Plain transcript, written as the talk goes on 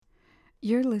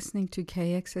You're listening to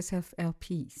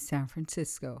KXSF-LP, San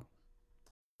Francisco.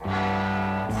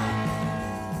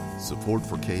 Support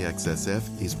for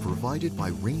KXSF is provided by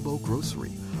Rainbow Grocery,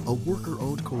 a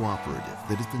worker-owned cooperative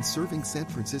that has been serving San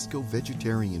Francisco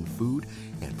vegetarian food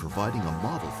and providing a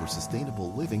model for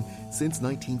sustainable living since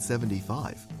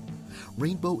 1975.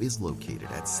 Rainbow is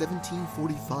located at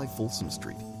 1745 Folsom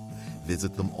Street.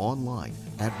 Visit them online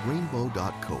at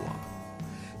rainbow.coop.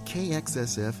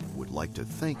 KXSF would like to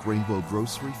thank Rainbow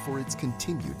Grocery for its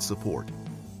continued support.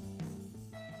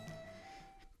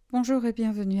 Bonjour et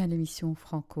bienvenue à l'émission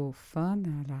Francofun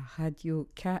à la radio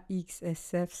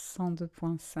KXSF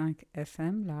 102.5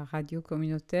 FM, la radio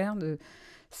communautaire de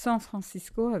San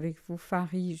Francisco, avec vous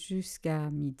Fari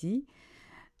jusqu'à midi.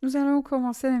 Nous allons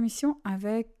commencer l'émission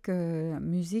avec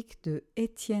musique de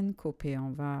Étienne Copé.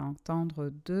 On va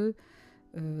entendre deux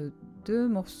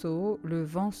morceaux, Le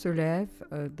vent se lève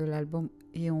de l'album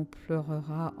Et on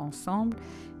pleurera ensemble,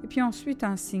 et puis ensuite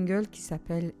un single qui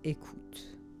s'appelle Écoute.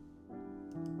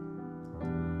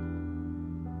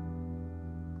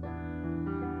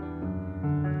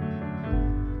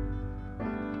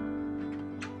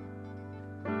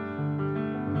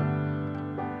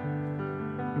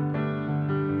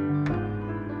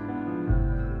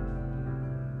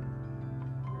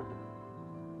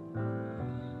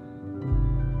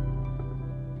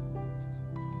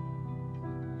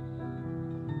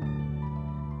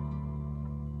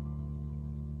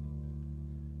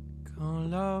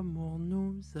 L'amour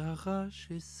nous arrache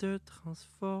et se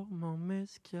transforme en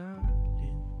mescaline.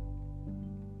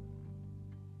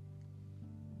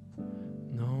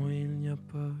 Non, il n'y a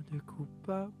pas de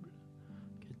coupable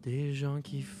que des gens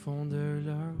qui font de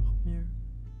leur mieux.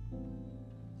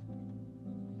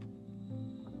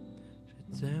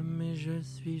 Je t'aime et je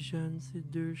suis jeune, c'est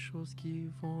deux choses qui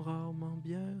vont rarement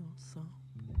bien ensemble.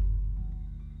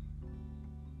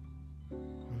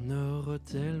 On aura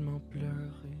tellement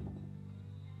pleuré.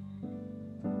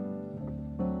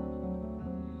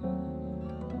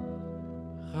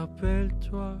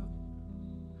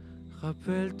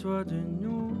 Rappelle-toi de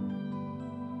nous,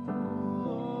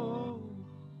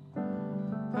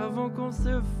 avant qu'on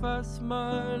se fasse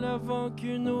mal, avant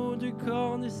qu'une eau de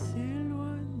corps ne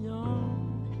s'éloigne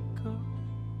encore.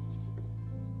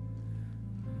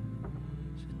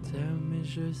 Je t'aime et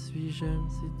je suis jeune,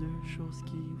 c'est deux choses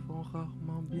qui vont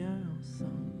rarement bien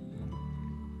ensemble.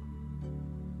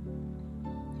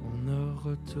 On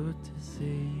aura tout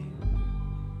essayé.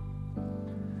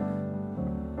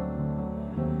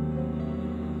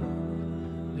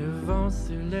 Le vent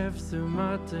se lève ce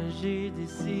matin, j'ai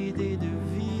décidé de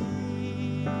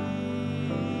vivre.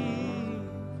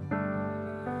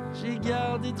 J'ai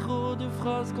gardé trop de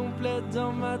phrases complètes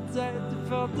dans ma tête, de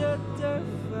peur de te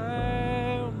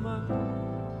faire mal.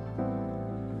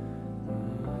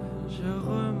 Je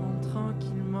remonte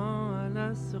tranquillement à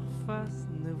la surface,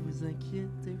 ne vous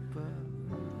inquiétez pas.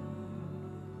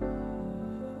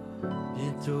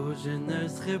 Bientôt je ne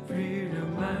serai plus le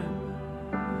même.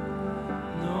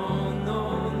 Non,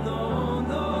 non, non,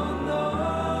 non, non.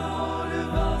 Le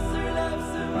vent se lève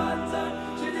ce matin,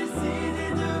 j'ai décidé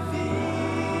de vivre.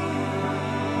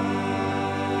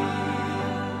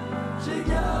 J'ai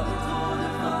gardé trop de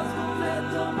phrases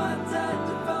complètes dans ma tête,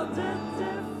 de peur de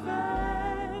te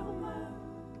faire mal.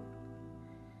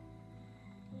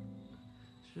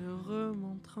 Je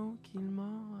remonte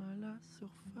tranquillement à la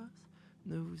surface,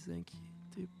 ne vous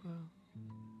inquiétez pas.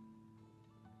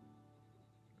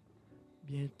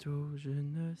 Bientôt je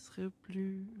ne serai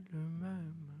plus le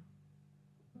même.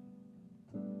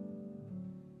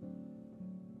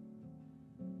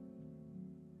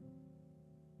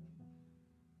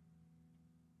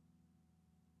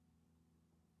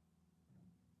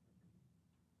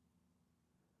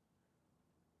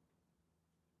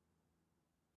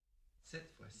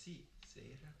 Cette fois-ci,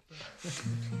 c'est rap.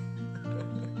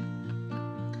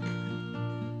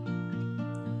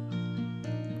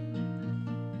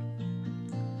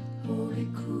 Oh,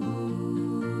 écoute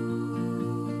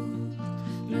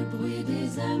le bruit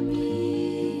des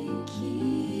amis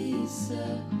qui se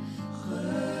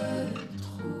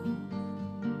retrouvent.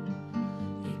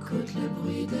 Écoute le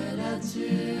bruit de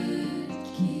l'adulte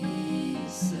qui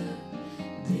se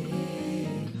découvre.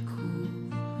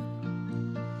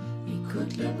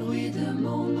 Écoute le bruit de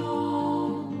mon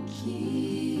nom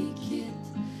qui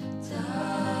quitte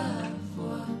ta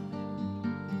voix.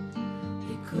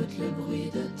 Écoute le bruit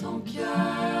de ton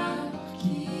cœur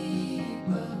qui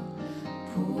bat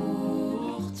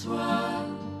pour toi.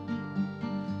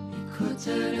 Écoute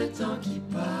le temps qui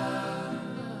passe.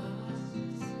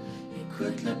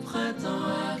 Écoute le printemps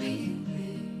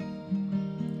arriver.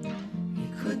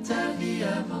 Écoute ta vie vie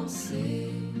avancer.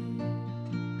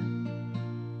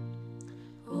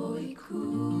 Oh, écoute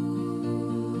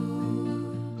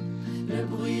le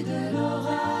bruit de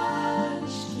l'orage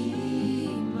qui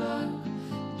meurt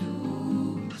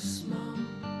doucement.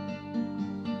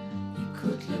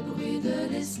 Écoute le bruit de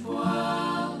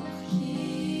l'espoir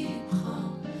qui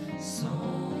prend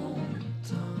son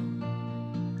temps.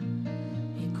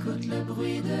 Écoute le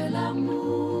bruit de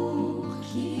l'amour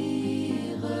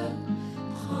qui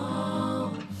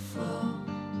reprend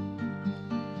forme.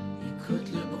 Écoute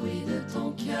le bruit de ton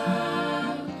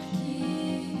cœur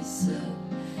qui se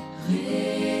réforme.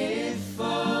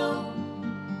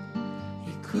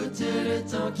 Écoute le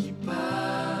temps qui passe.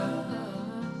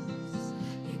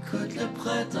 Écoute le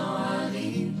printemps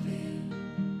arriver.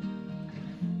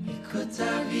 Écoute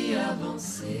ta vie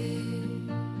avancer.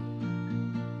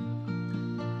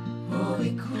 Oh,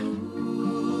 écoute,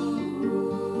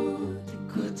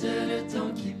 écoute le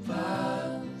temps qui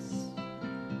passe.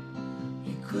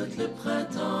 Écoute le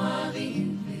printemps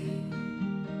arriver.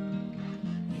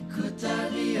 Écoute ta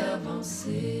vie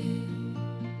avancer.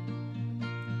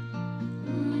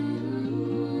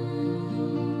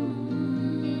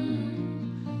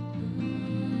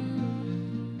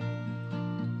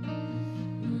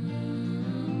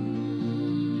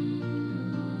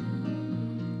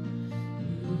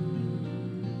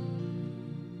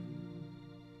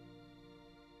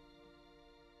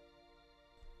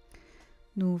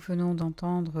 Nous venons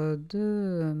d'entendre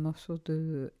deux morceaux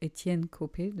de Étienne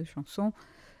Copé, de chansons,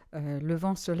 Le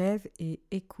vent se lève et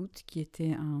Écoute, qui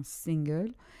était un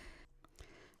single.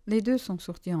 Les deux sont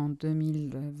sortis en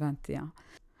 2021.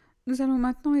 Nous allons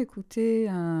maintenant écouter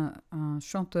un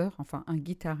chanteur, enfin un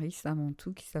guitariste avant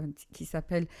tout, qui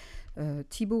s'appelle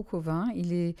Thibaut Cauvin.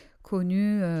 Il est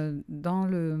connu dans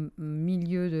le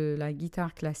milieu de la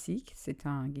guitare classique. C'est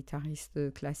un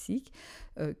guitariste classique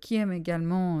qui aime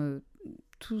également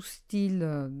tout style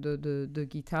de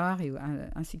guitare,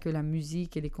 ainsi que la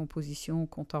musique et les compositions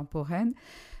contemporaines.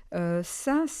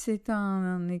 Ça, c'est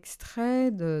un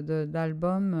extrait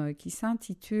d'album qui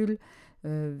s'intitule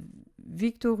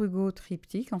Victor Hugo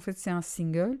Triptyque. En fait, c'est un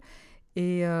single.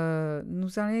 Et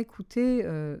nous allons écouter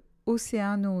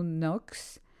Oceano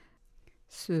Nox,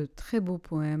 ce très beau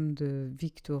poème de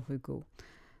Victor Hugo.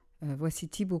 Voici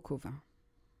Thibaut Cauvin.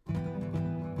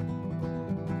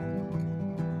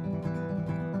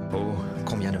 Oh,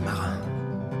 combien de marins,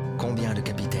 combien de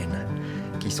capitaines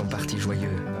qui sont partis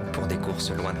joyeux pour des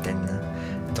courses lointaines,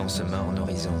 dans ce morne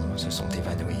horizon se sont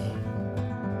évanouis.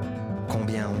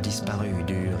 Combien ont disparu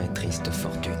dure et triste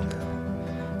fortune,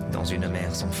 dans une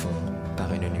mer sans fond,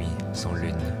 par une nuit sans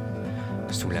lune,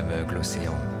 sous l'aveugle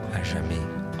océan à jamais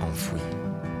enfoui.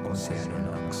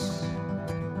 Océanonox.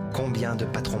 Combien de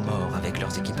patrons morts avec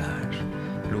leurs équipages,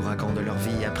 l'ouragan de leur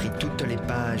vie a pris toutes les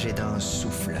pages et d'un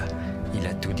souffle, il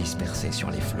a tout dispersé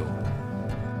sur les flots.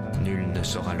 Nul ne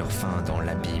saura leur fin dans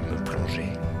l'abîme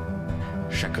plongé.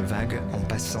 Chaque vague, en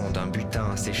passant d'un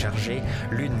butin s'est chargée.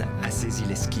 L'une a saisi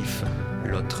l'esquif,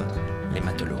 l'autre les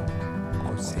matelots.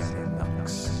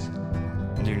 Océanonox.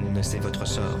 Nul ne sait votre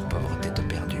sort, pauvre tête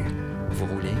perdue. Vous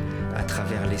roulez à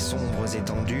travers les sombres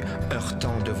étendues,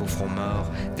 heurtant de vos fronts morts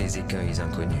des écueils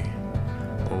inconnus.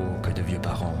 Oh, que de vieux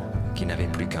parents qui n'avaient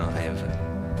plus qu'un rêve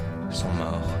sont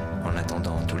morts en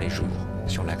attendant tous les jours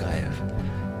sur la grève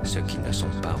ceux qui ne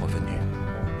sont pas revenus.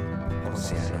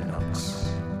 Océanonox.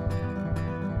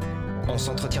 On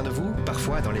s'entretient de vous,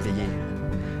 parfois dans les veillées.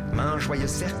 Main joyeux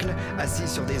cercle, assis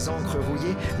sur des encres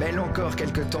rouillées, mêle encore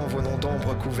quelque temps vos noms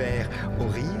d'ombre couverts, au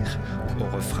rire,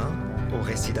 au refrain, au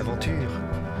récit d'aventure,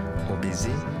 au baiser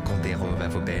qu'on dérobe à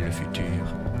vos belles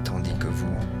futures, tandis que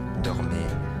vous dormez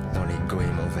dans les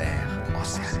goémons verts.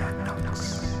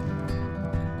 Océanonox.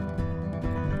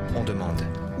 On demande,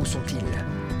 où sont-ils ?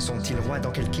 Sont-ils rois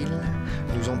dans quelque île ?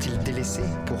 Nous ont-ils délaissés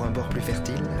pour un bord plus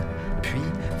fertile ? Puis,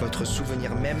 votre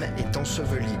souvenir même est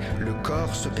enseveli, le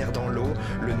corps se perd dans l'eau,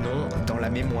 le nom dans la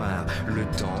mémoire, le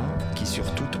temps, qui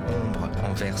sur toute ombre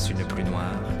en verse une pluie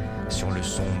noire, sur le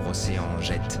sombre océan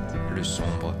jette le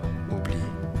sombre oubli.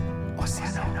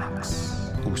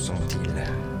 Océanonox. Où sont-ils,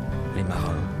 les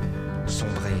marins,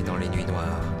 sombrés dans les nuits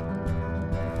noires ?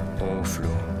 Ô flots,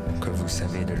 que vous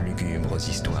savez de lugubres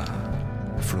histoires,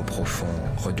 flots profonds,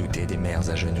 redoutés des mers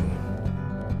à genoux.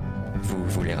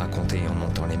 Vous les racontez en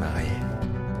montant les marées.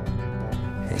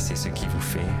 Et c'est ce qui vous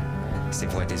fait, ces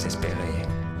voix désespérées,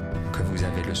 que vous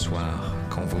avez le soir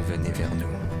quand vous venez vers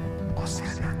nous.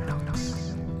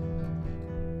 Océanonox.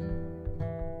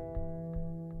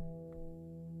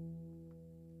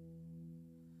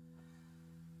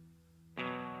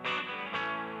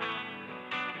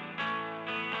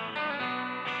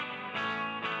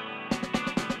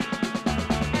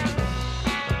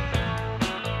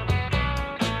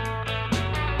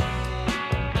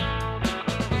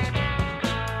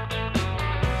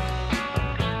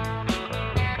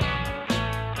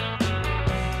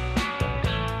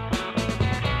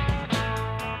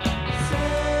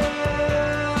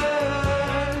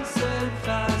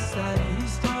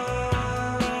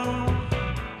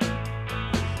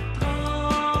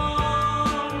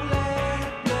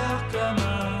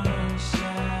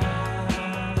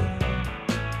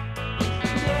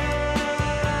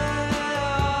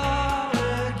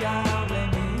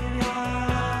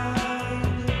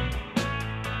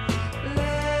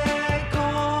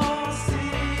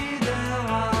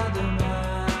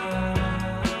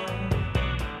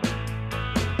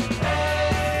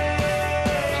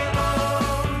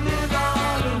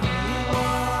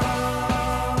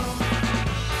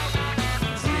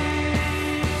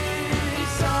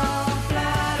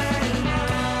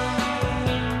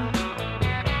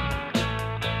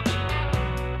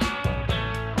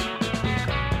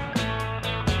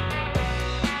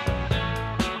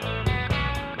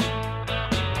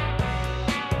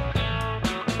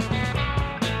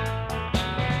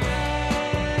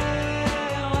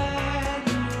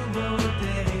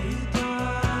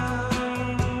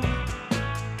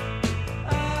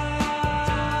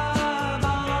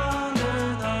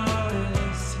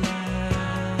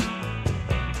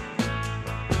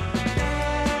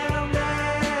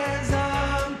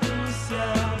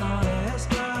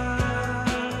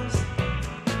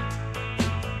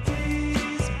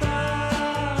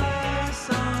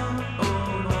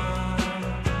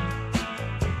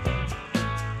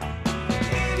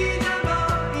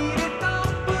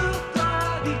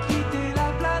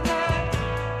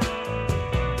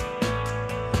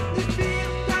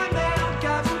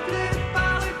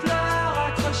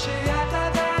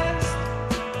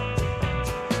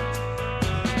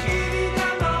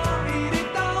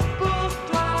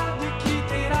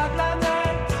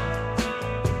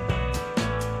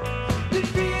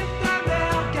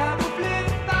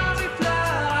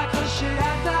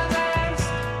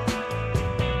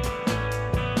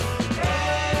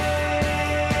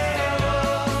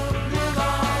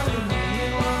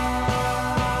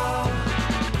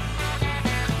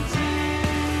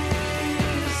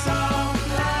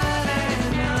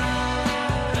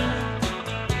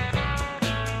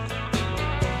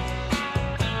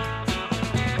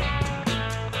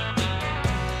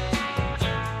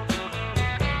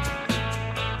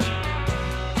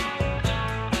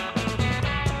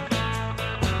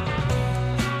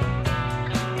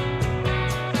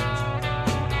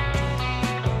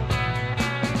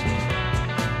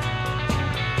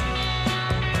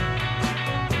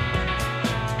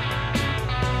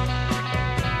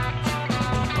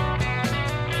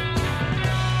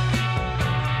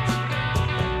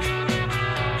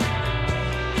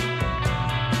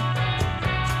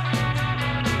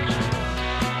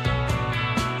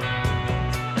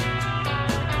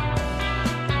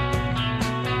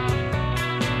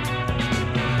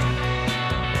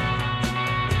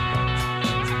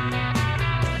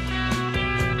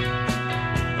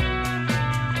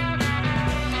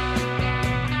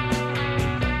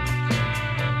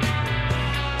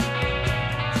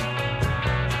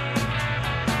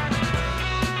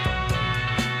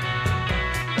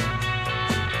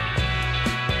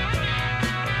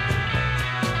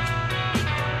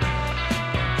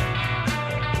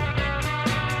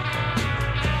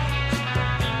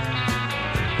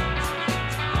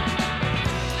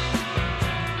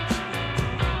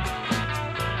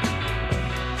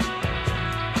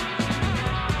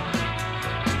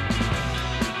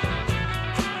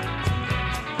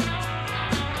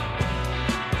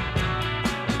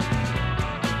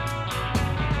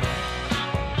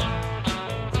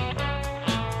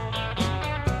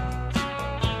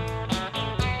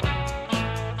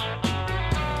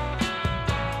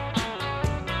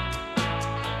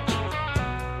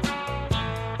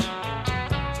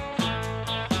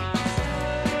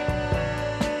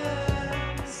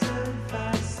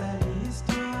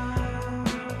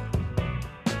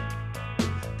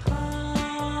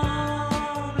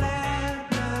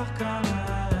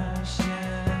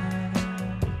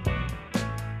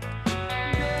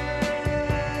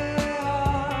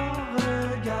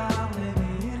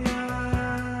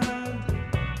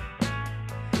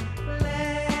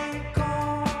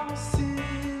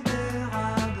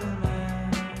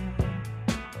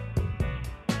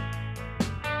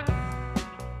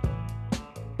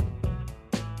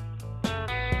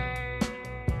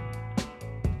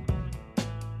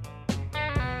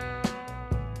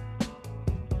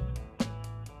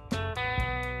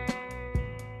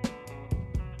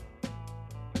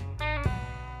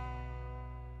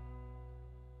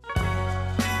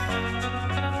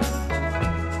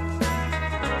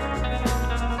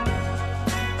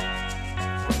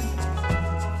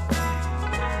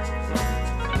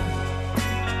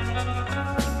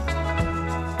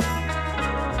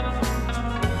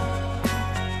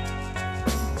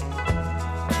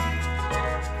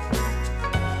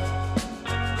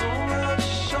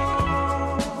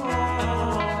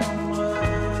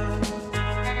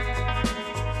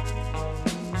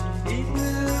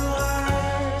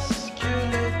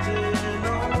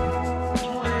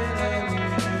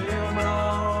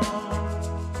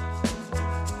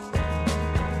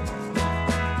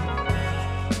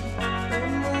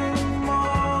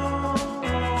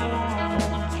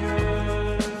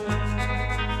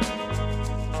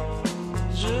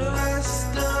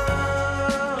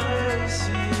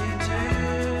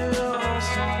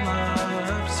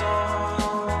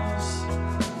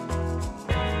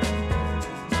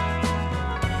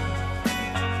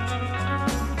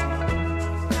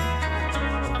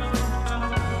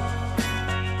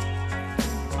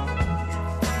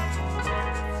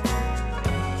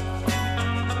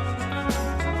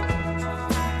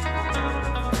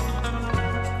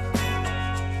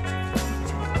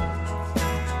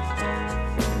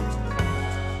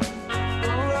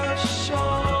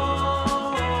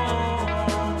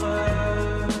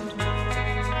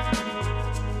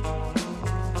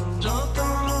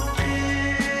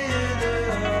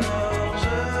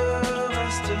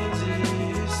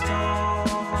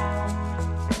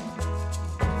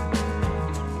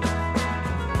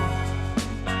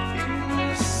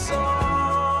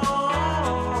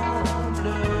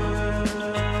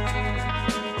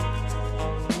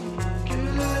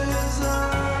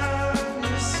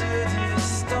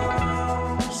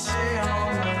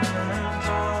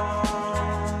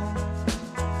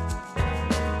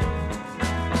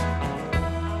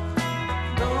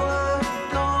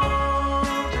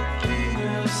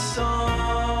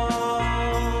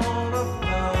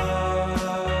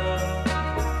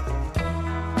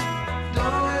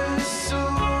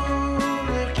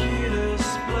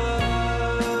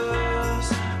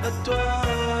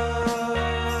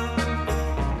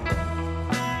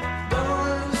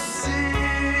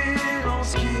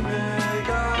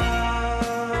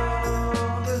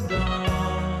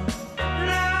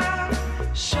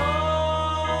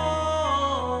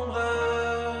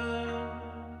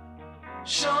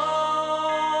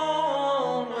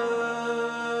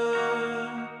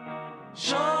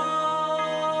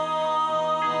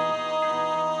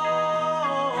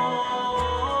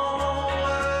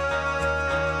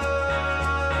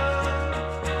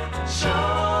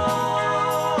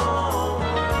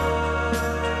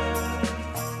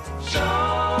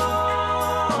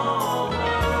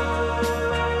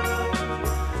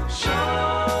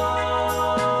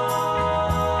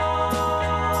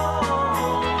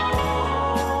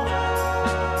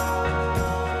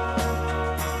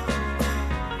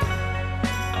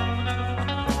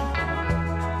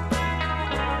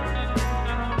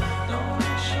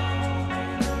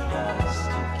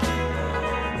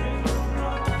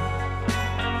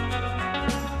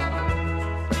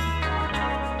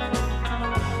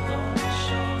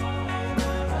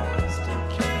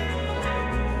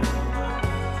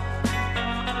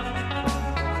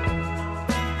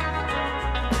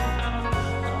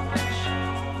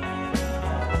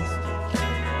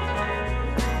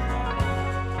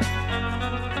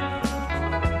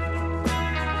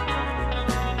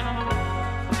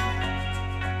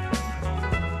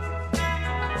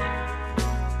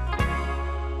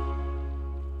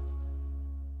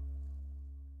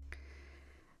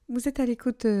 Vous êtes à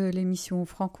l'écoute de l'émission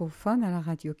Francophone à la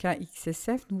radio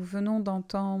KXSF. Nous venons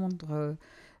d'entendre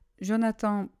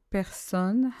Jonathan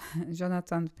Persson,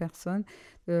 Jonathan Persson,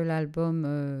 de l'album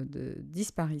de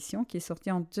Disparition qui est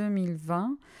sorti en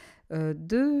 2020.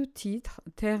 Deux titres,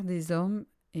 Terre des Hommes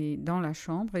et Dans la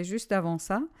Chambre. Et juste avant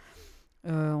ça,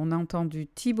 on a entendu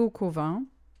Thibaut Covin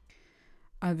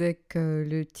avec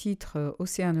le titre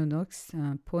Océanonox,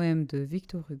 un poème de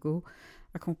Victor Hugo,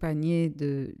 accompagné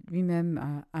de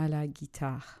lui-même à la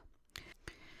guitare.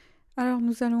 Alors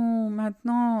nous allons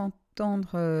maintenant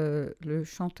entendre le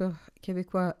chanteur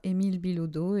québécois Émile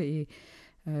Bilodeau et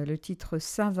le titre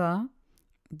Ça va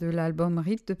de l'album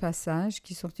Rite de passage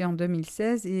qui est sorti en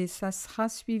 2016 et ça sera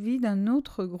suivi d'un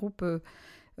autre groupe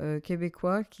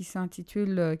québécois qui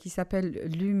s'appelle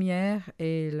Lumière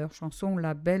et leur chanson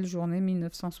La belle journée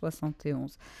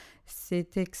 1971.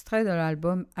 C'est extrait de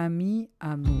l'album Amis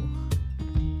Amour.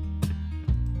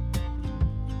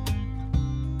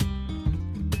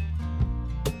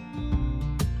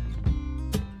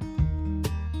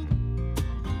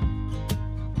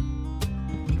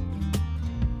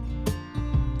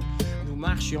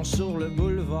 Marchions sur le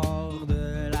boulevard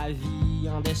de la vie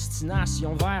en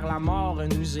destination vers la mort,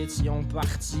 nous étions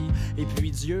partis. Et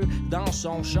puis Dieu, dans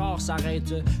son char,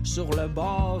 s'arrête sur le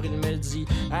bord. Il me dit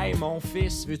 « Hey mon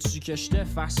fils, veux-tu que je te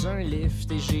fasse un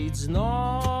lift? » Et j'ai dit «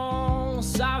 Non,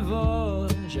 ça va,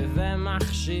 je vais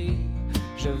marcher,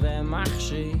 je vais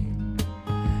marcher. »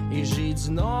 Et j'ai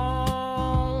dit «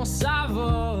 Non, ça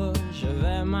va, je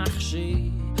vais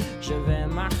marcher, je vais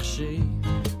marcher. »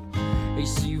 Et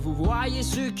si vous voyez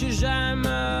ceux que j'aime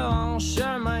en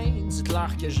chemin,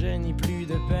 dites-leur que je n'ai plus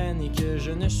de peine et que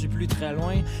je ne suis plus très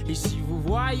loin. Et si vous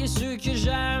voyez ceux que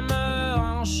j'aime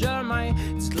en chemin,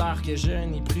 dites-leur que je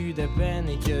n'ai plus de peine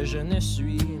et que je ne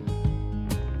suis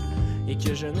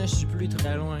plus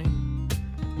très loin.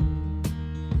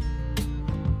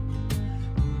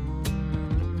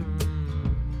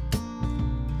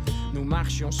 Nous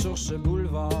marchions sur ce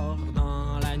boulevard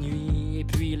dans la nuit. Et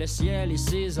puis le ciel et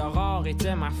ses aurores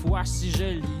étaient ma foi si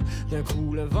jolis. D'un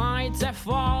coup le vent était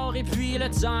fort et puis le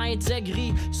temps était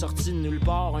gris. Sorti de nulle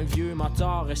part, un vieux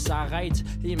moteur s'arrête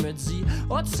et me dit «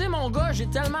 Oh tu sais mon gars, j'ai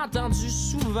tellement entendu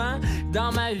souvent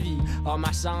dans ma vie. Oh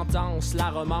ma sentence, la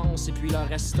romance et puis le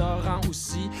restaurant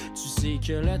aussi. Tu sais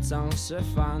que le temps se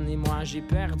fane et moi j'ai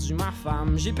perdu ma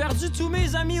femme. J'ai perdu tous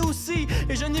mes amis aussi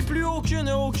et je n'ai plus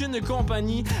aucune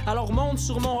compagnie. Alors monte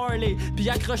sur mon Harley puis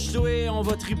accroche-toi et on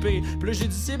va triper. » Puis là, j'ai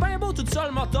dit, c'est bien beau tout ça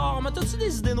le moteur, mais t'as-tu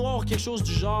des idées noires, quelque chose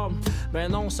du genre? Ben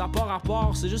non, ça n'a pas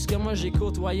rapport, c'est juste que moi j'ai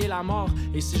côtoyé la mort.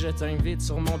 Et si je t'invite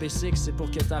sur mon bicycle, c'est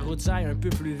pour que ta route aille un peu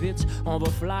plus vite. On va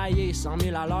flyer 100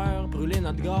 000 à l'heure, brûler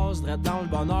notre gaz, direct dans le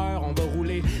bonheur. On va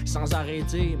rouler sans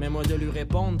arrêter, mais moi de lui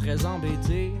répondre très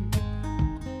embêté.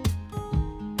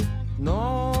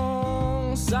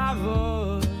 Non, ça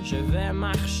va, je vais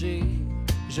marcher,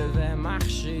 je vais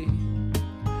marcher.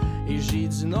 Et j'ai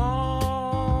dit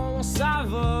non, ça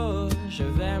va, je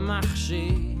vais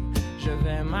marcher, je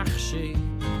vais marcher.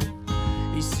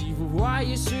 Et si vous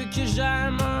voyez ceux que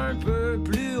j'aime un peu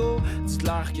plus haut,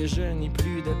 dites-leur que je n'ai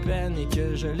plus de peine et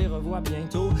que je les revois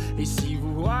bientôt. Et si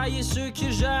vous voyez ceux que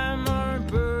j'aime un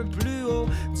peu plus haut,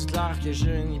 dites-leur que je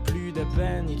n'ai plus de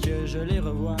peine et que je les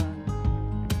revois,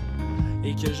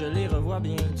 et que je les revois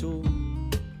bientôt.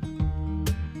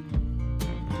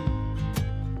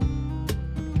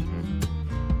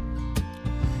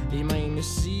 Et même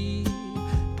si,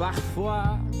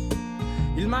 parfois,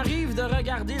 il m'arrive de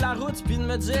regarder la route puis de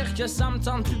me dire que ça me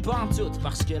tente plus pantoute.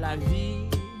 Parce que la vie,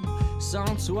 sans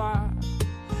toi,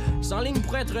 sans ligne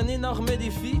pourrait être un énorme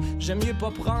défi. J'aime mieux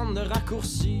pas prendre de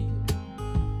raccourcis.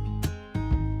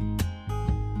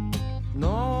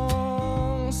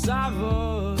 Non, ça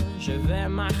va, je vais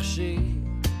marcher,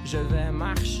 je vais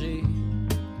marcher.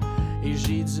 Et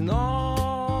j'ai dit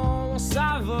non,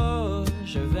 ça va,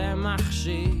 je vais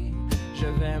marcher, je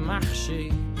vais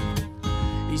marcher.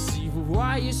 Et si vous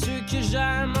voyez ceux que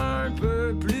j'aime un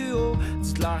peu plus haut,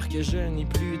 dites-leur que je n'ai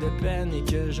plus de peine et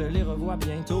que je les revois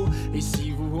bientôt. Et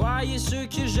si vous voyez ceux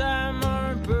que j'aime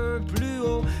un peu plus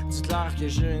haut, dites-leur que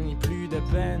je n'ai plus de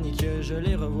peine et que je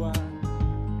les revois,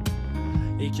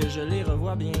 et que je les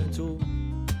revois bientôt.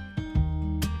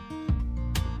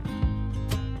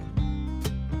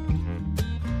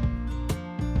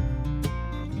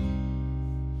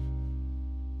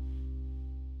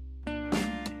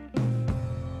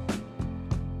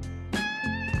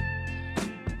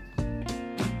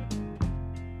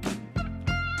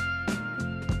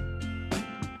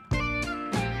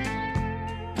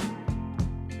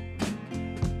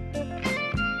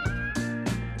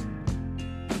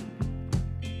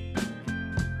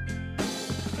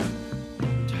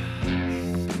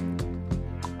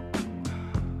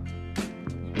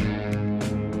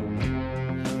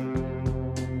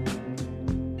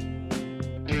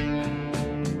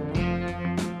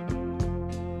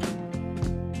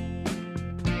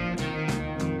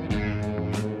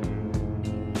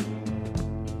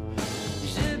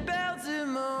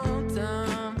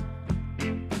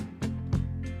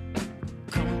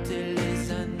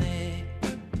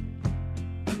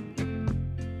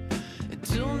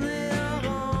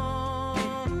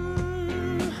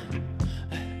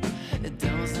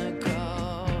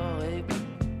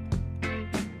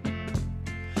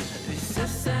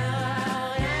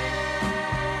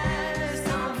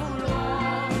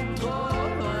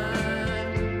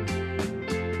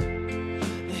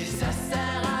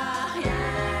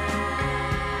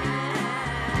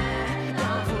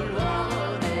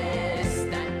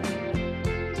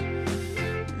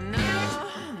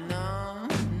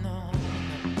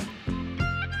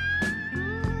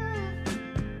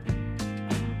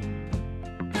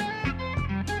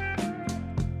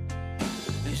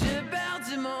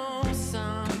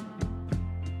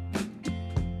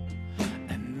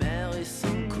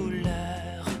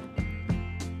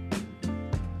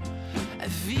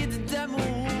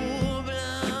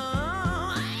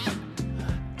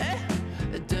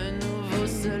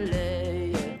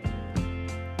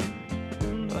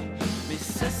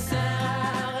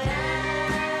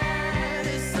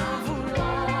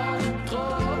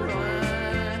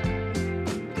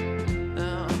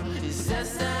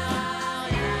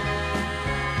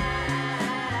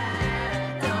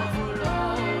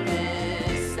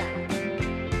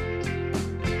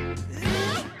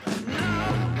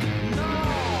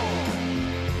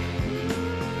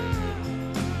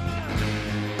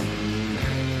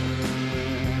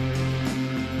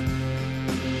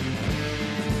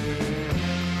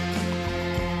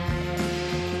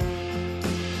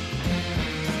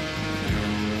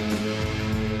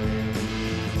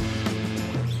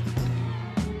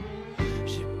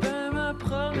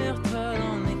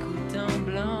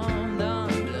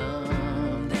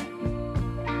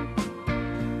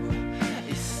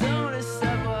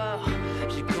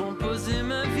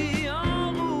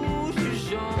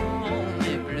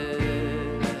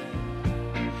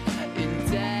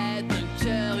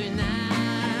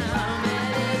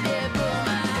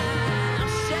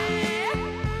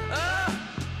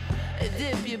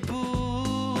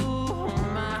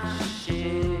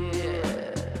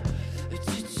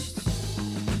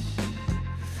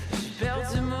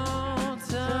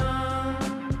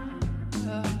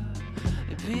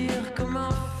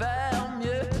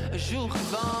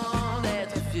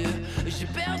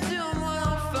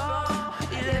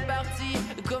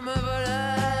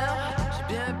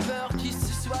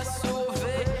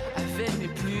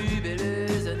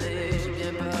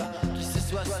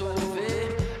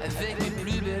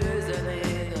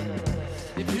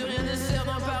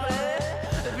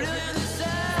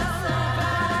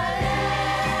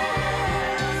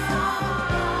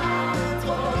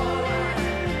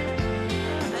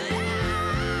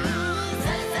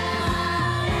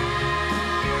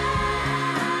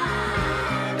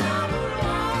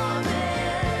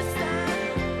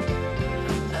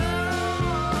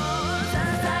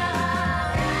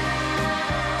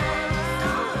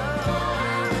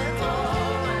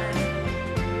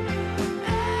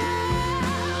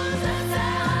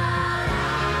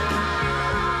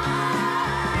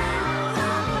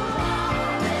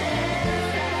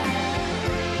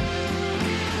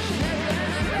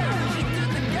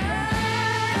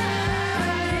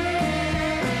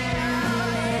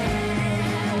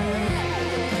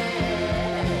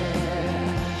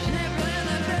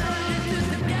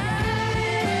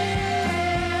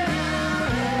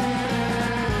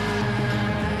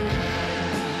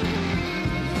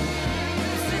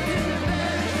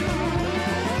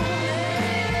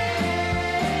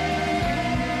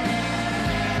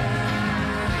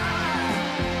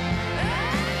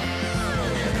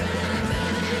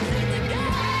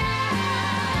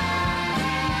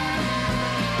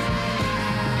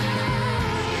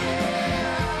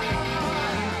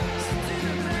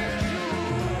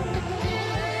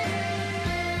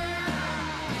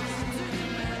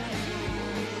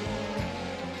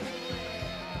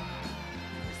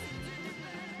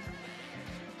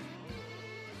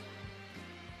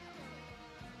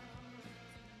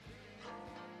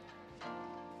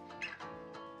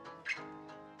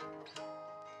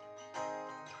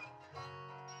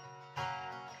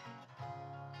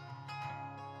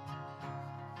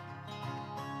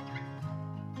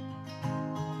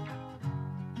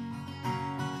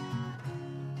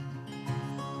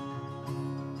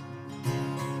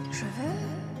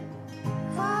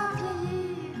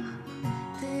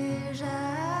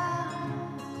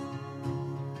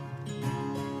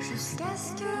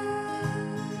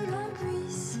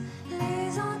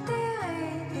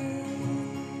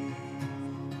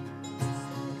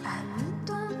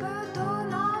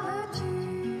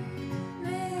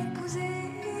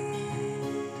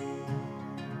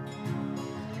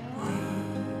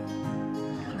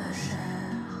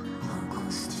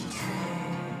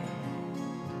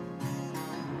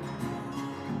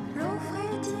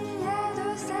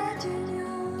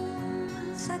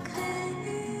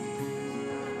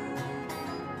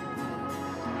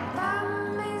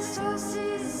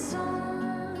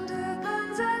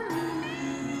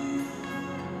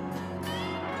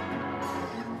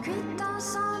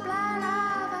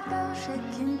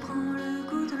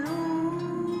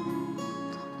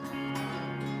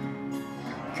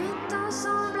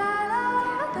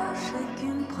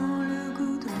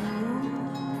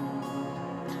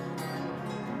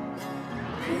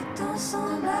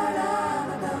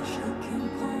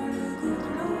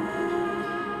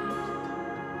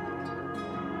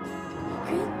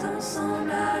 Cuite ensemble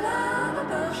à la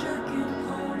vapeur, chacune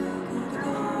prend le goût de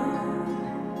l'eau.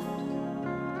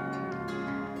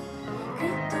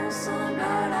 Cuite ensemble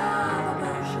à la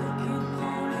vapeur, chacune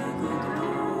prend le goût de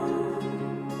l'eau.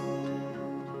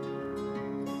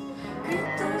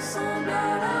 Cuite ensemble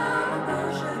à la vapeur,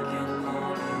 chacune prend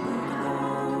le goût de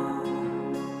l'eau.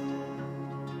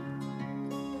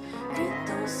 Cuite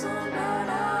ensemble à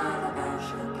la vapeur,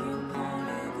 chacune prend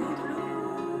le goût de l'eau.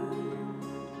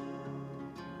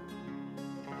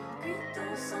 Cuite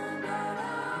ensemble à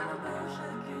la vapeur,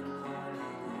 chacune prend le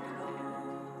goût de l'eau.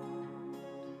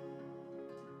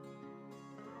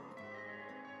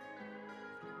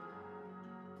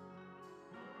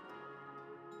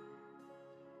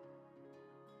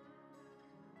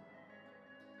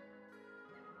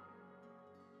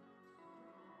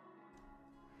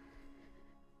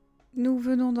 Nous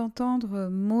venons d'entendre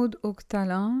Maud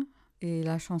Octalin et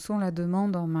la chanson La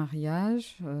demande en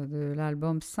mariage de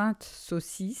l'album Sainte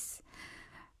Saucisse.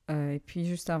 Et puis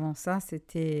juste avant ça,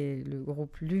 c'était le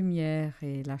groupe Lumière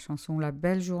et la chanson La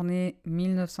belle journée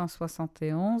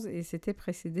 1971. Et c'était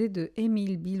précédé de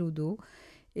Émile Bilodeau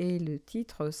et le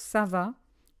titre Ça va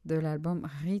de l'album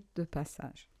Rite de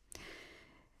passage.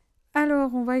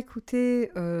 Alors, on va écouter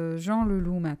Jean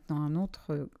Leloup maintenant, un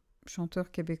autre chanteur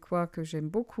québécois que j'aime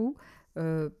beaucoup.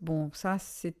 Bon, ça,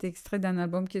 c'est extrait d'un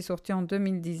album qui est sorti en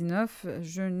 2019.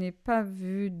 Je n'ai pas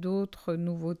vu d'autres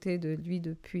nouveautés de lui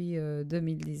depuis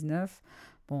 2019.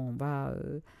 Bon,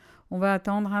 on va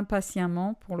attendre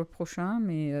impatiemment pour le prochain,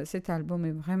 mais cet album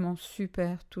est vraiment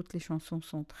super. Toutes les chansons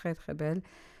sont très, très belles.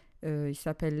 Il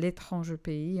s'appelle L'étrange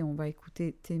pays et on va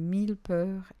écouter Tes mille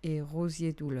peurs et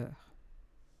Rosier douleur.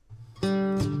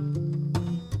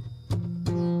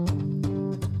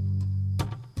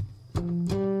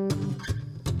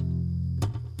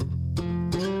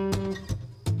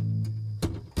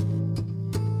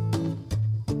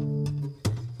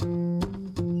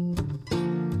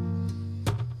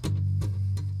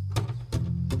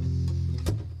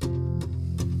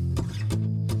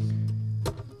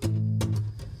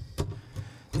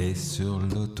 Et sur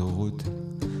l'autoroute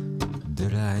de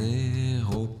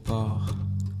l'aéroport,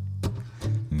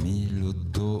 1000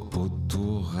 autos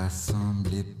autour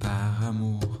rassemblés par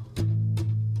amour,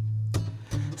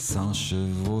 100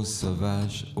 chevaux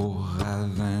sauvages au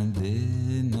ravin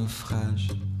des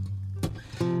naufrages,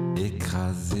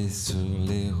 écrasés sur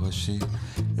les rochers,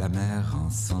 la mer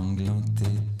ensanglantée,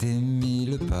 tes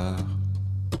 1000 peurs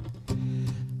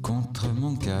contre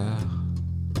mon cœur.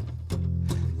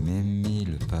 Mes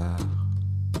 1000 peurs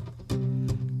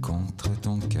contre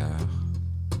ton cœur.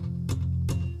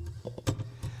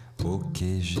 Ok,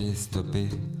 j'ai stoppé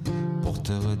pour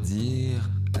te redire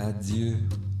adieu.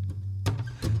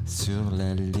 Sur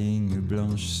la ligne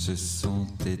blanche se sont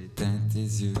éteints tes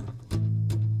yeux.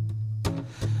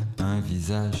 Un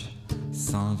visage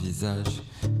sans visage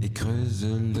et creuse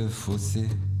le fossé.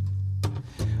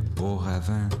 Au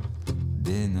ravin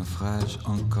des naufrages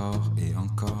encore et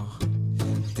encore.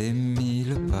 Tes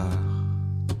 1000 peurs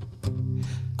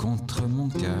contre mon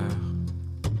cœur.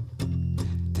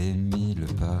 Tes 1000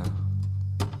 peurs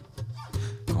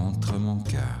contre mon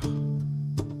cœur.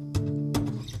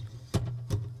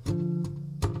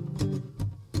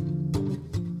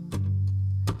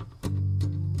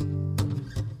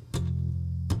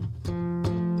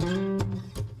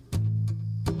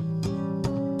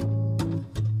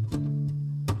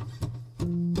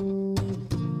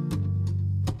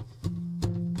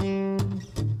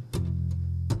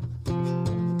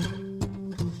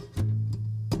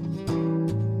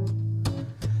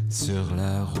 Sur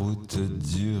la route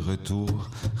du retour,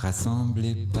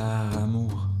 rassemblés par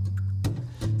amour,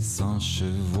 100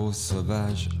 chevaux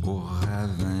sauvages au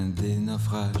ravin des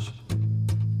naufrages.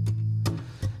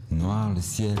 Noir le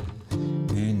ciel,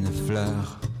 une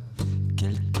fleur,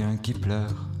 quelqu'un qui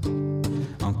pleure,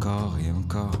 encore et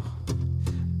encore,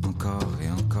 encore et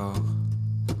encore.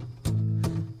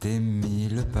 Tes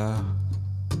 1000 peurs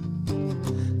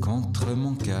contre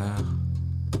mon cœur.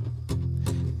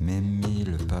 Mes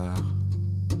 1000 peurs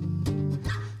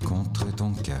contre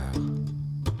ton cœur.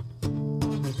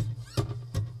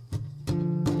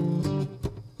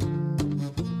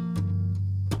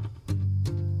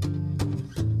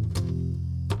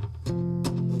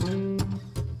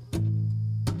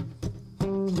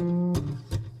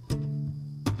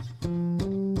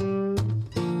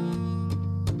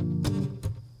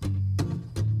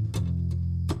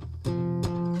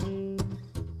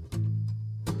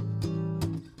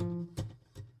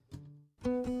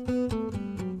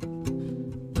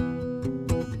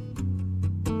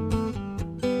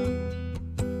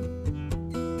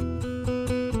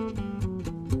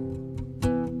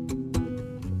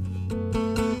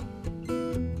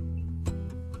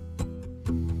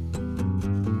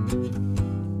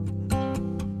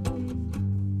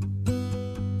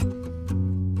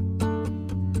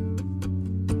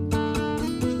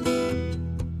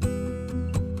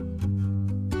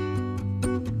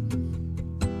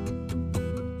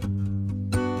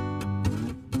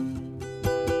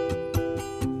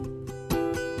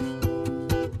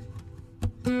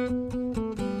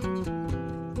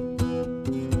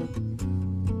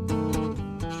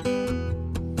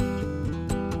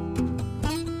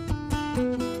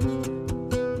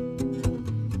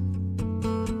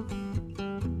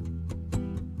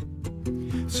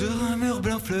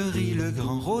 blanc fleurit le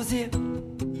grand rosier.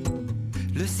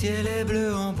 Le ciel est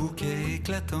bleu en bouquet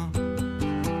éclatant.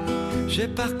 J'ai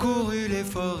parcouru les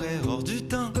forêts hors du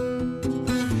temps,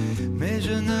 mais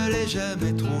je ne l'ai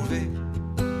jamais trouvé.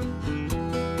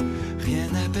 Rien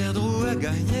à perdre ou à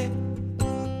gagner,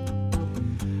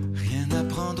 rien à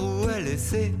prendre ou à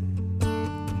laisser.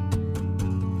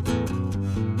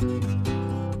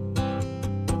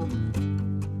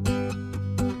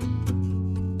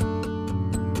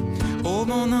 Oh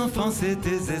mon enfance et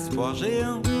tes espoirs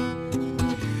géants,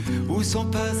 où sont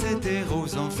passées tes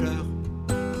roses en fleurs?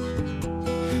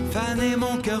 Faner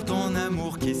mon cœur, ton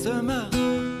amour qui se meurt.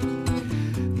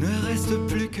 Ne reste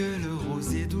plus que le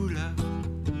rosier douleur.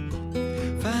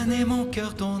 Faner mon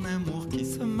cœur, ton amour qui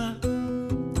se meurt.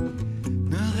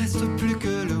 Ne reste plus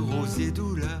que le rosier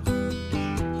douleur.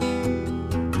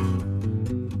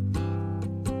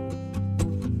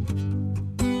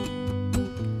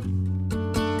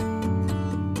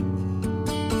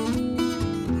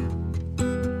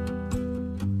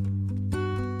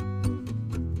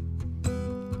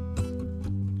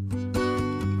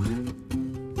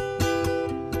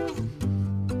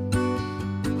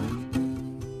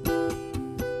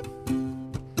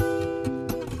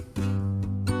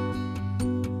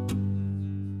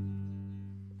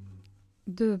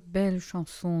 De belles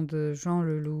chansons de Jean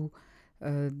Leloup,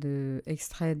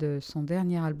 extrait de son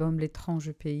dernier album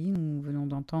L'étrange pays. Nous venons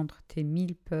d'entendre Tes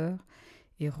 1000 peurs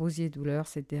et Rosier douleur,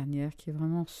 cette dernière qui est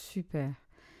vraiment super.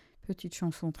 Petite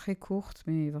chanson très courte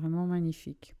mais vraiment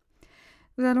magnifique.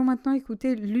 Nous allons maintenant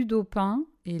écouter Ludopin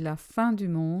et La fin du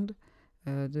monde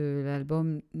de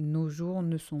l'album Nos jours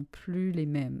ne sont plus les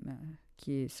mêmes,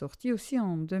 qui est sorti aussi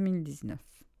en 2019.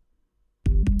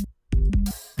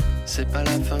 C'est pas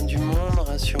la fin du monde,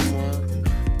 rassure-moi.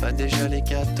 Pas déjà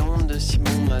l'hécatombe de si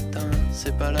bon matin.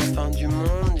 C'est pas la fin du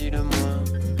monde, dis-le-moi.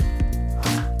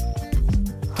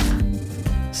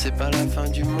 C'est pas la fin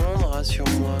du monde,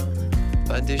 rassure-moi.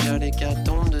 Pas déjà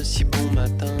l'hécatombe de si bon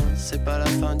matin. C'est pas la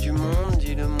fin du monde,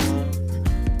 dis-le-moi.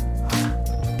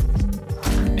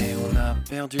 Et on a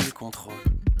perdu le contrôle.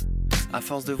 À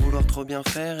force de vouloir trop bien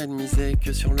faire et de miser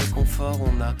que sur le confort,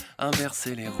 on a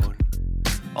inversé les rôles.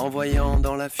 En voyant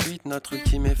dans la fuite notre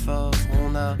ultime effort,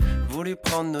 on a voulu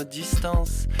prendre nos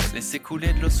distances, laisser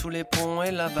couler de l'eau sous les ponts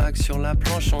et la vague sur la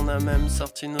planche. On a même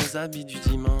sorti nos habits du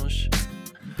dimanche,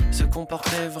 se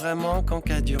comporter vraiment qu'en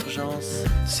cas d'urgence.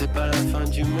 C'est pas la fin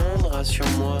du monde,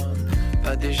 rassure-moi.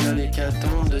 Pas déjà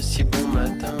l'hécatombe de si bon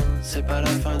matin. C'est pas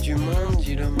la fin du monde,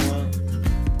 dis-le-moi.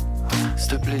 S'il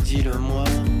te plaît, dis-le-moi.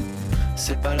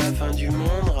 C'est pas la fin du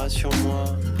monde,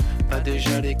 rassure-moi. Pas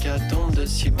déjà l'hécatombe de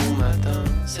si bon matin.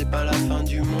 C'est pas la fin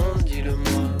du monde,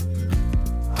 dis-le-moi.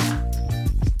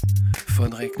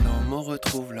 Faudrait que nos mots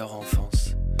retrouvent leur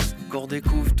enfance, qu'on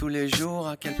redécouvre tous les jours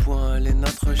à quel point elle est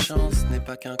notre chance. N'est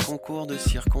pas qu'un concours de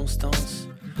circonstances.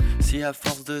 Si à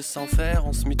force de s'en faire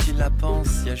on se mutile la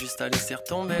panse, y a juste à laisser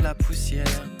retomber la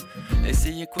poussière.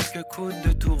 Essayer coûte que coûte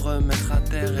de tout remettre à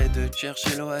terre et de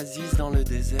chercher l'oasis dans le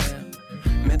désert.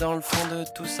 Mais dans le fond de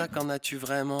tout ça, qu'en as-tu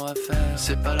vraiment à faire?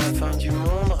 C'est pas la fin du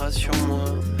monde,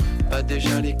 rassure-moi. Pas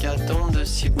déjà l'hécatombe de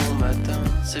si bon matin.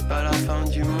 C'est pas la fin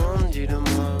du monde,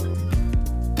 dis-le-moi.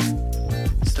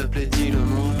 S'il te plaît,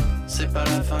 dis-le-moi. C'est pas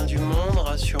la fin du monde,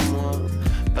 rassure-moi.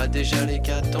 Pas déjà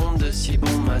l'hécatombe de si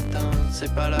bon matin.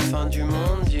 C'est pas la fin du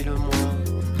monde, dis-le-moi.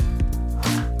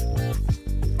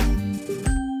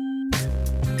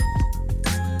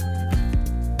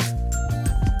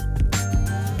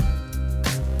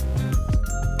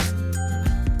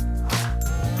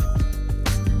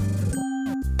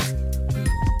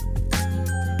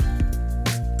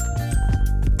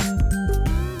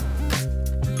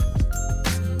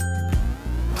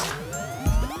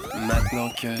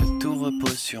 Que tout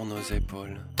repose sur nos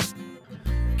épaules,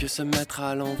 que se mettre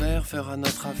à l'envers fera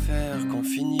notre affaire, qu'on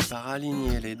finit par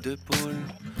aligner les deux pôles,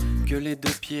 que les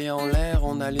deux pieds en l'air,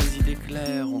 on a les idées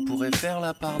claires, on pourrait faire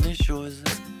la part des choses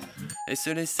et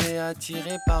se laisser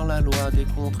attirer par la loi des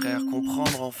contraires,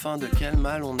 comprendre enfin de quel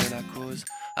mal on est la cause,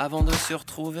 avant de se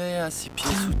retrouver à 6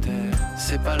 pieds sous terre.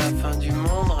 C'est pas la fin du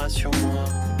monde, rassure-moi.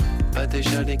 Pas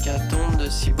déjà l'hécatombe de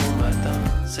si bon matin.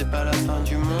 C'est pas la fin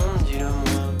du monde,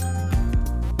 dis-le-moi.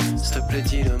 S'il te plaît,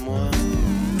 dis-le-moi.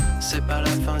 C'est pas la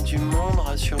fin du monde,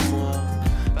 rassure-moi.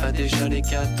 Pas déjà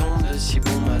l'hécatombe de si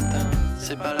bon matin.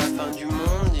 C'est pas la fin du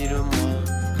monde, dis-le-moi.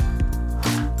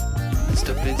 S'il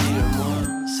te plaît, dis-le-moi.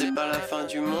 C'est pas la fin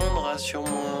du monde,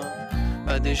 rassure-moi.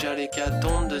 Pas déjà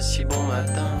l'hécatombe de si bon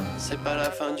matin. C'est pas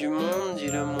la fin du monde,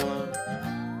 dis-le-moi.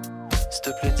 S'il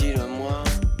te plaît, dis-le-moi.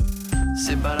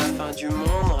 C'est pas la fin du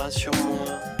monde, rassure-moi.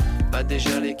 Pas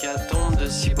déjà l'hécatombe de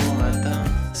si bon matin.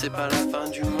 C'est pas la fin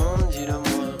du monde,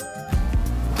 dis-le-moi.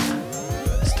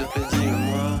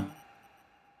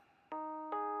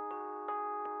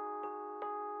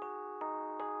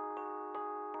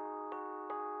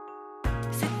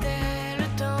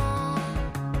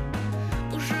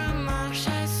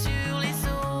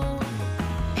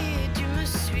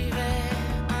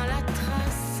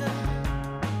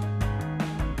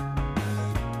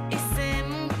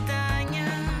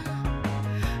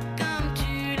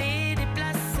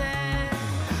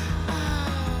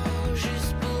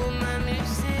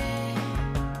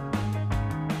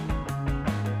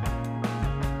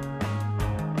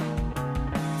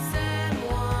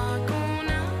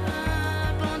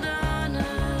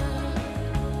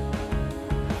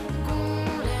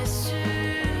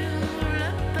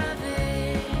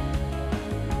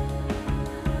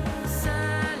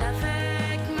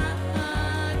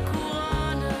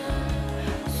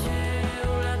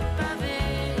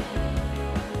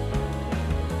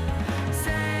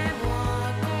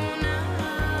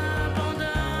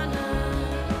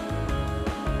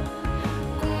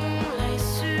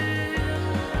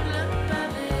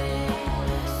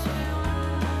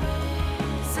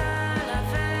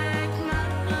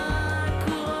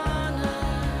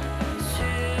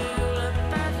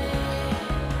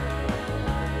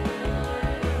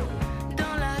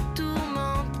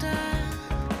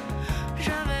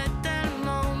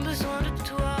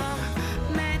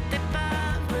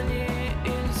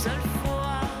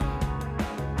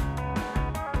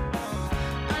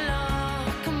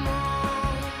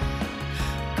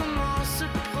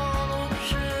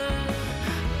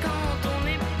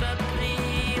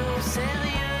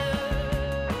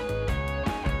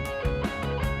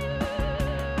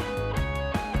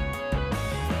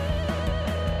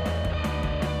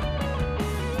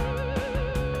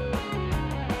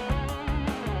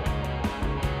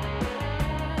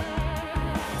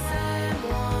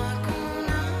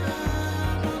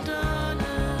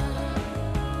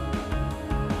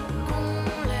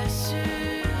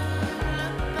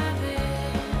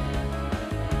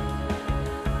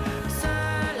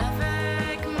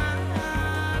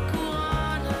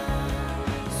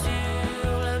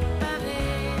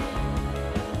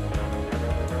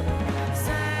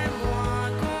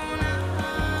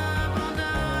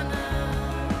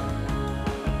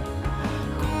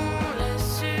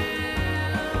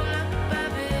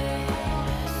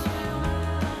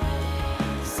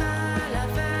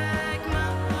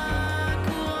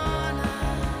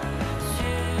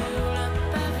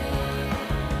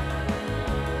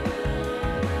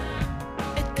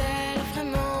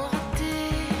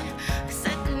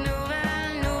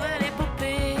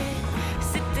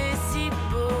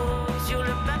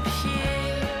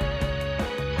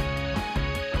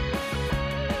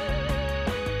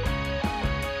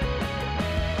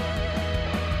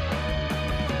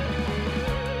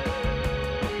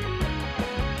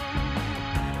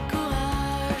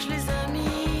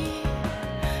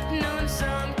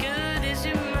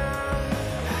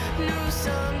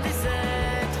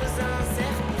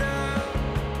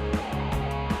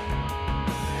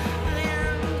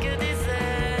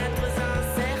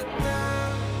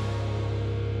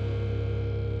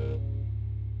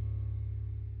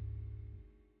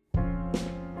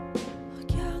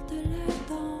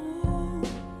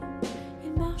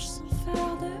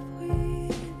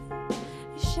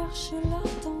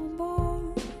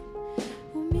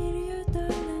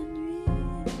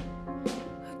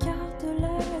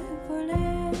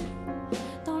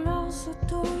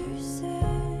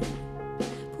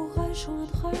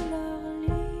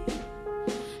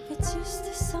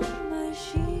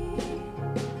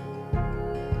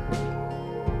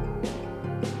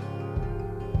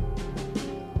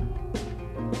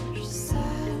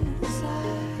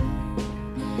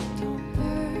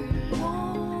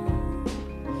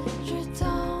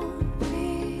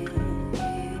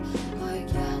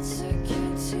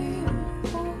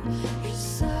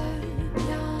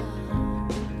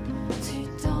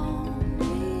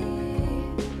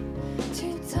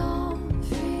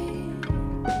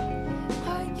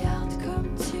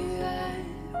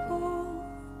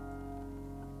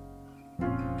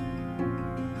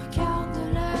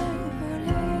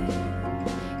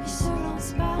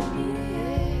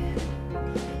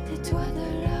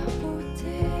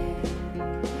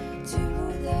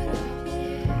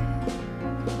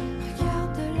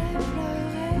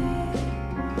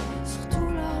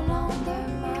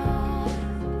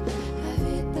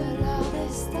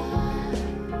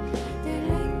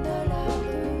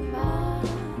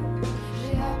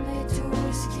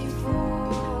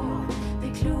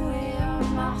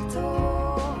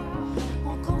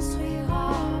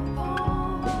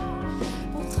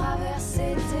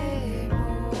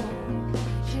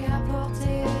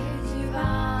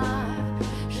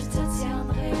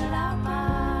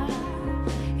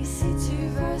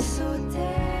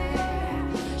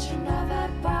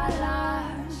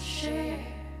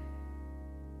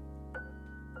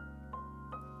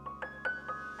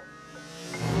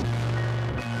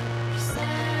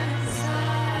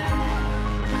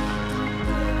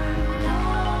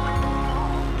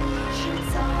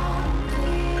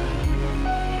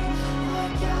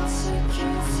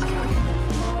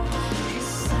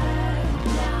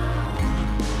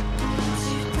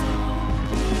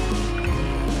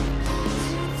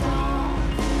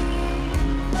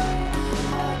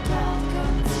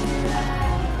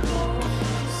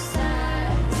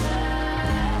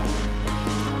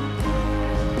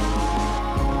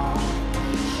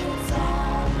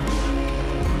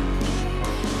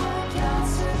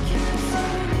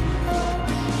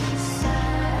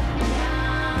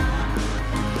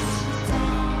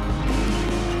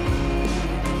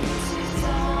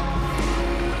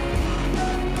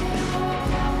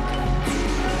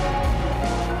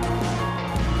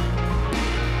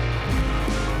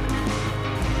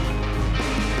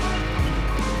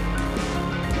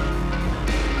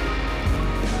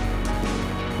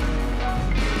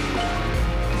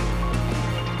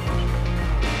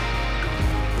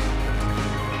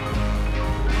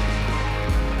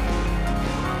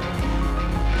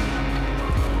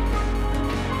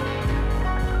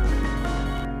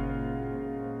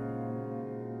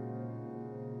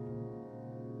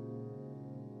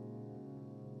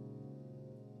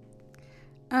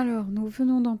 Alors, nous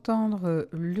venons d'entendre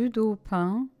Ludo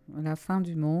Pain, La fin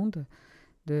du monde,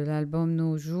 de l'album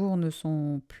Nos jours ne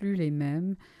sont plus les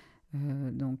mêmes,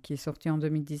 donc, qui est sorti en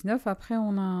 2019. Après,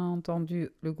 on a entendu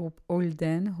le groupe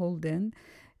Holden,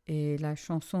 et la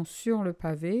chanson Sur le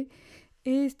pavé.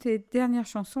 Et ces dernières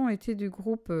chansons étaient du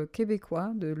groupe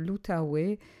québécois de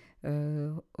l'Outaouais,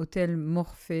 Hôtel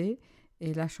Morphée,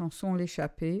 et la chanson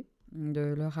L'échappée, de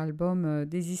leur album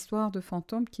Des histoires de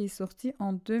fantômes, qui est sorti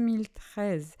en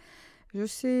 2013. Je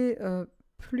sais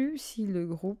plus si le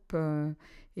groupe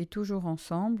est toujours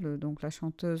ensemble. Donc la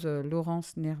chanteuse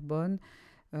Laurence Nerbonne,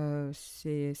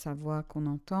 c'est sa voix qu'on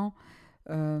entend.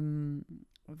 Euh,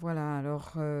 voilà,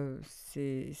 alors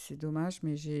c'est dommage,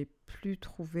 mais j'ai plus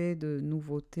trouvé de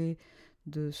nouveautés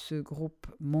de ce groupe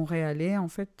montréalais, en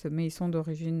fait, mais ils sont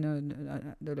d'origine,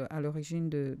 à l'origine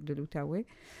de l'Outaouais,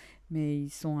 mais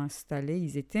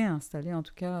ils étaient installés en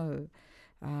tout cas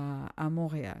à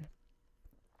Montréal.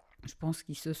 Je pense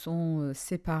qu'ils se sont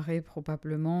séparés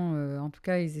probablement. En tout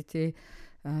cas, ils étaient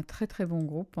un très très bon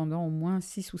groupe pendant au moins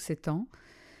 6 ou 7 ans.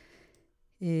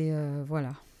 Et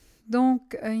voilà.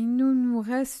 Donc, il nous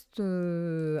reste,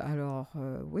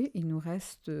 oui, il nous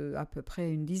reste à peu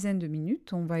près une dizaine de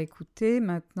minutes. On va écouter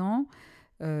maintenant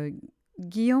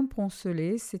Guillaume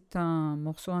Poncelet. C'est un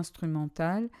morceau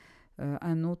instrumental,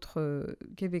 un autre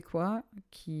Québécois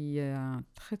qui est un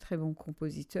très très bon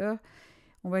compositeur.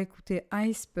 On va écouter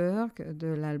Iceberg de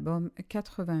l'album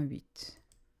 88.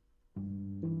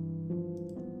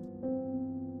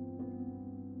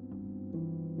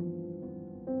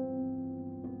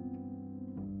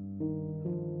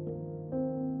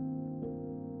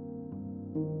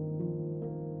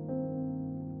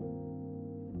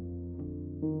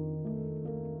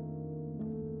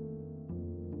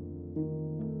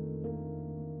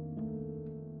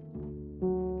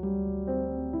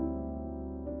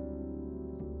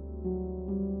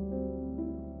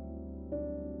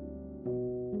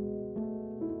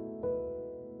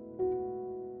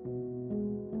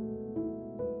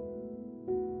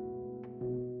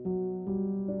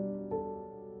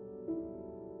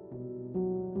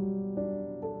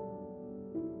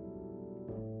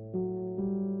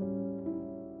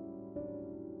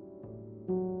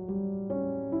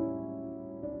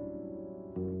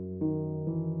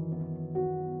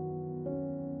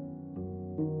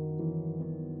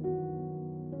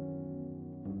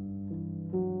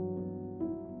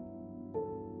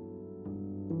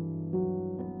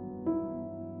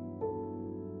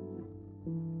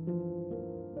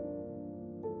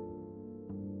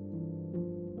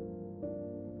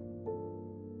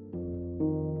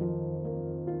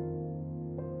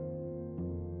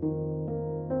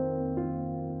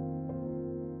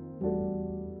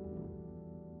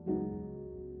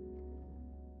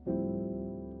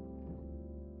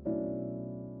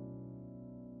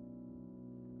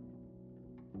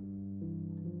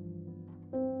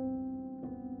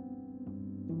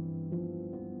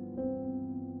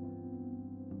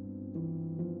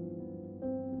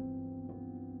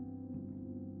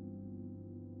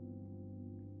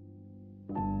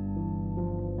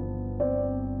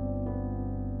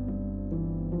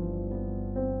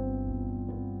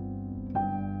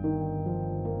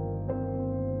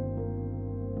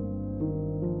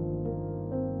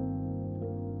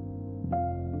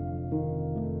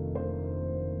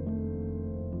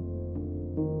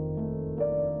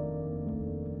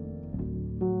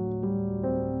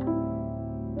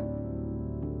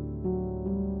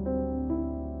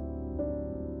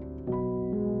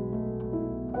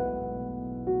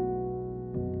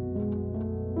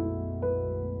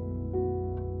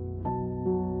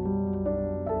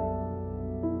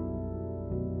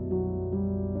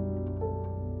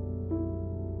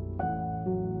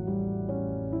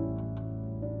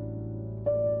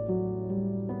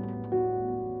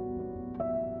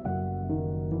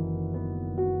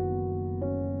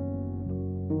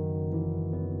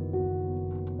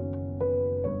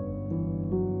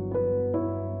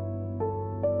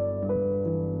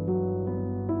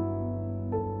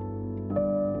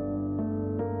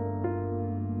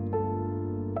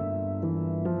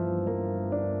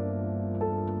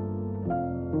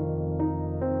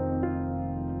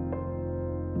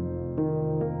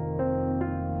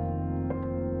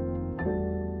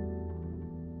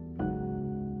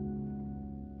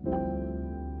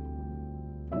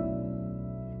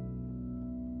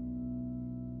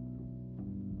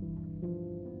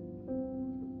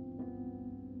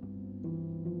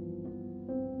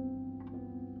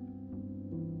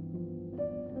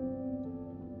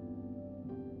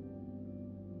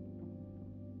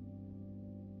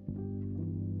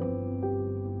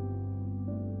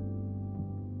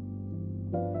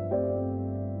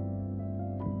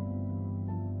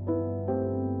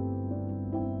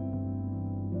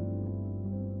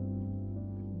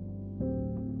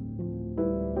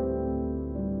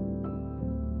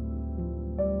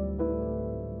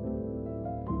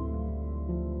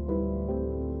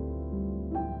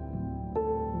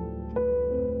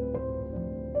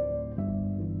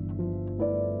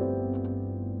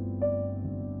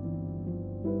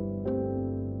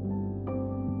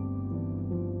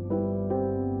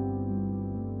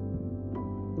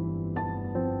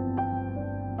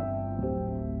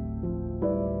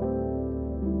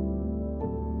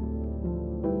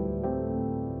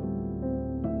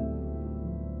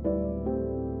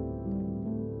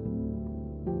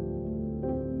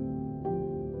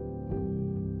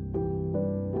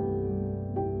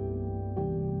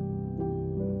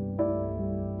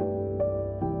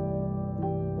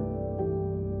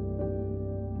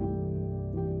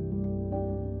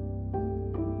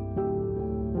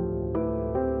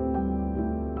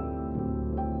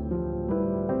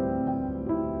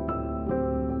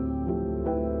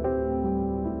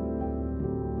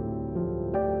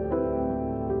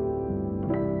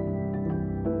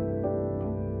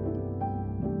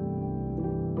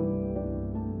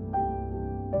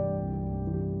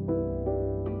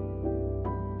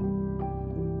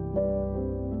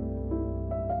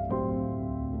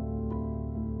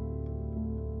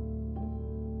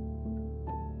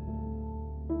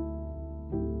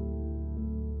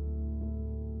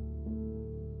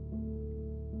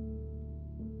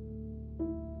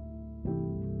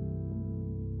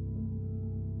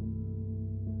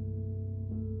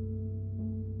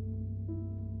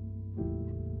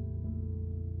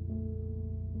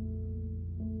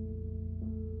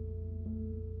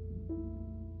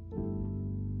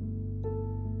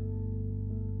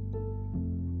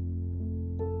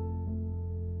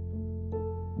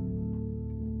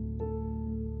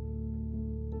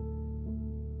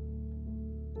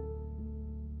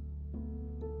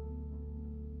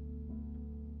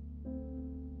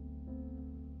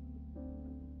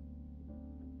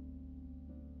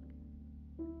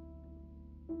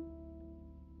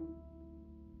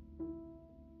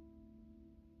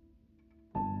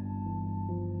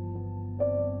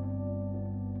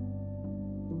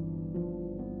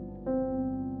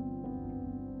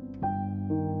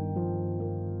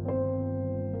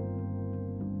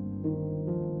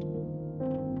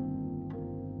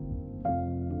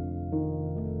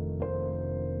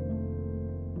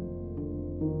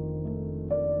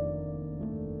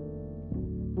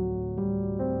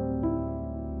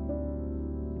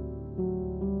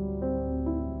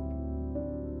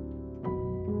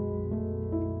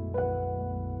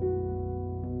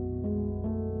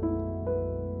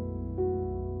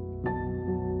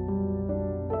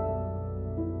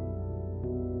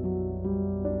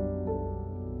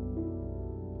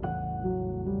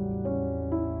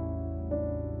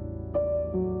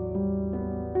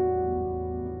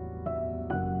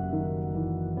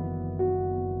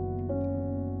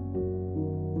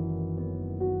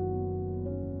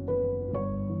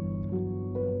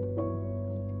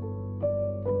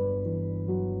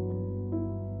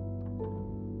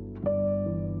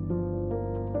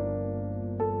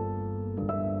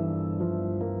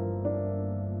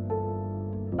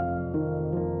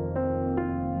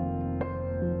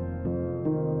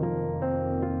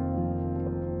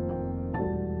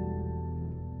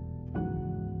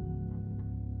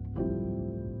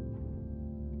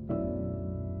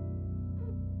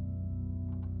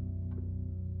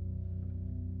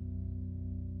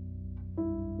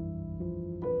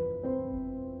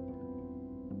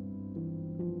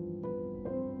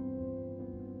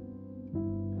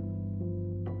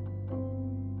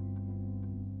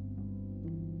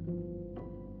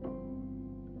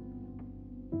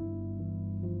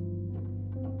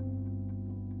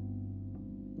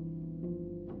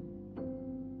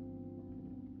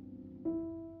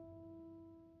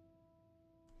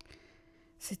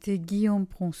 C'était Guillaume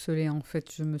Poncelet, en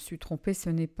fait, je me suis trompée, ce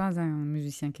n'est pas un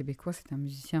musicien québécois, c'est un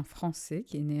musicien français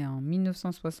qui est né en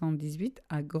 1978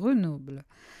 à Grenoble.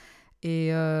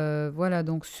 Et voilà,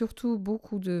 donc surtout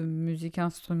beaucoup de musique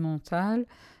instrumentale.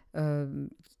 Euh,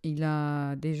 il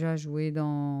a déjà joué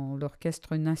dans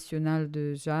l'Orchestre national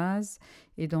de jazz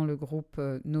et dans le groupe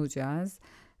No Jazz.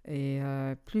 Et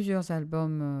plusieurs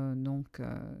albums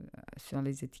sur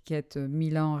les étiquettes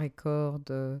Milan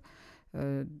Records,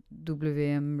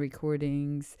 WM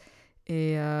Recordings.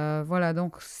 Et voilà,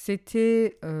 donc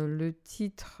c'était le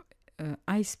titre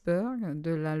Iceberg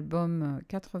de l'album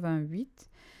 88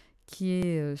 qui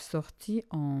est sorti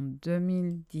en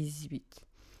 2018.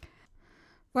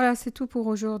 Voilà, c'est tout pour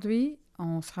aujourd'hui.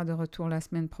 On sera de retour la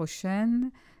semaine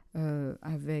prochaine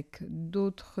avec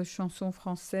d'autres chansons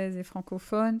françaises et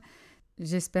francophones.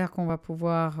 J'espère qu'on va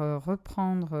pouvoir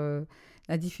reprendre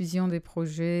la diffusion des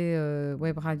projets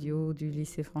web radio du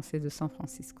lycée français de San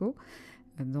Francisco.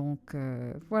 Donc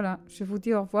voilà, je vous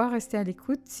dis au revoir, restez à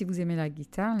l'écoute. Si vous aimez la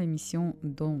guitare, l'émission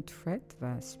Don't Fret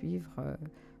va suivre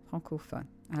Francophone.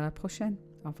 À la prochaine,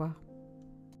 au revoir.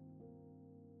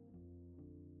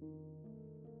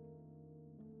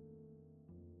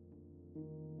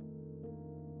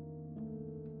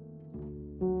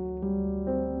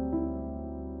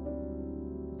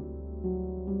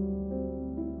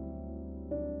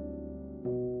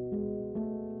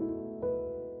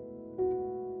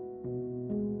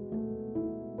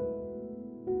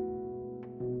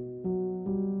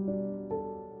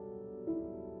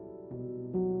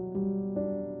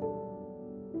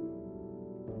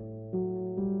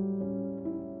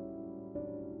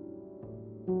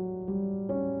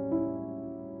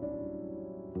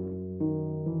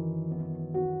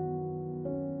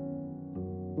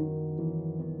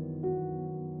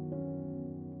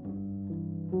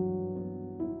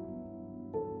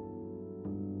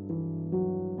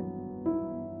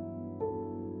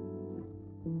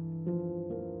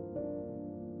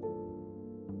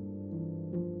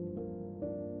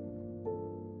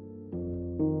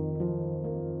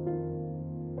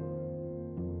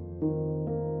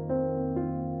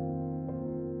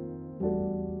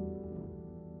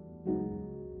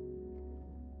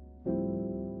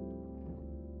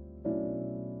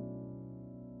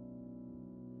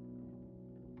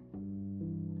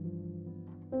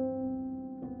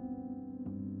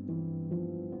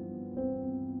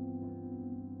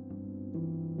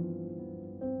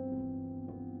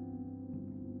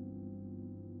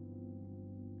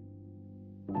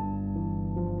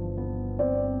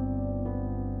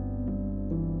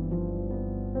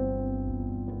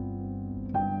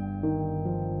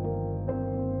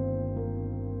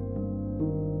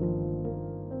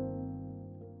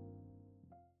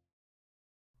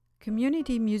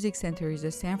 Community Music Center is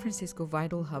a San Francisco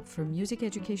vital hub for music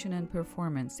education and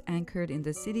performance anchored in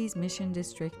the city's Mission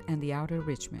District and the Outer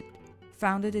Richmond.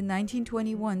 Founded in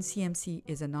 1921, CMC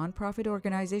is a nonprofit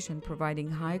organization providing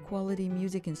high-quality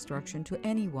music instruction to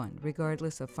anyone,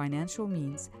 regardless of financial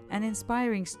means, and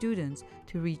inspiring students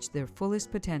to reach their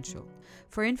fullest potential.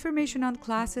 For information on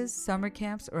classes, summer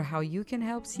camps, or how you can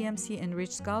help CMC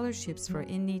enrich scholarships for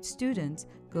in-need students,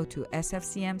 go to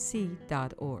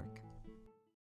sfcmc.org.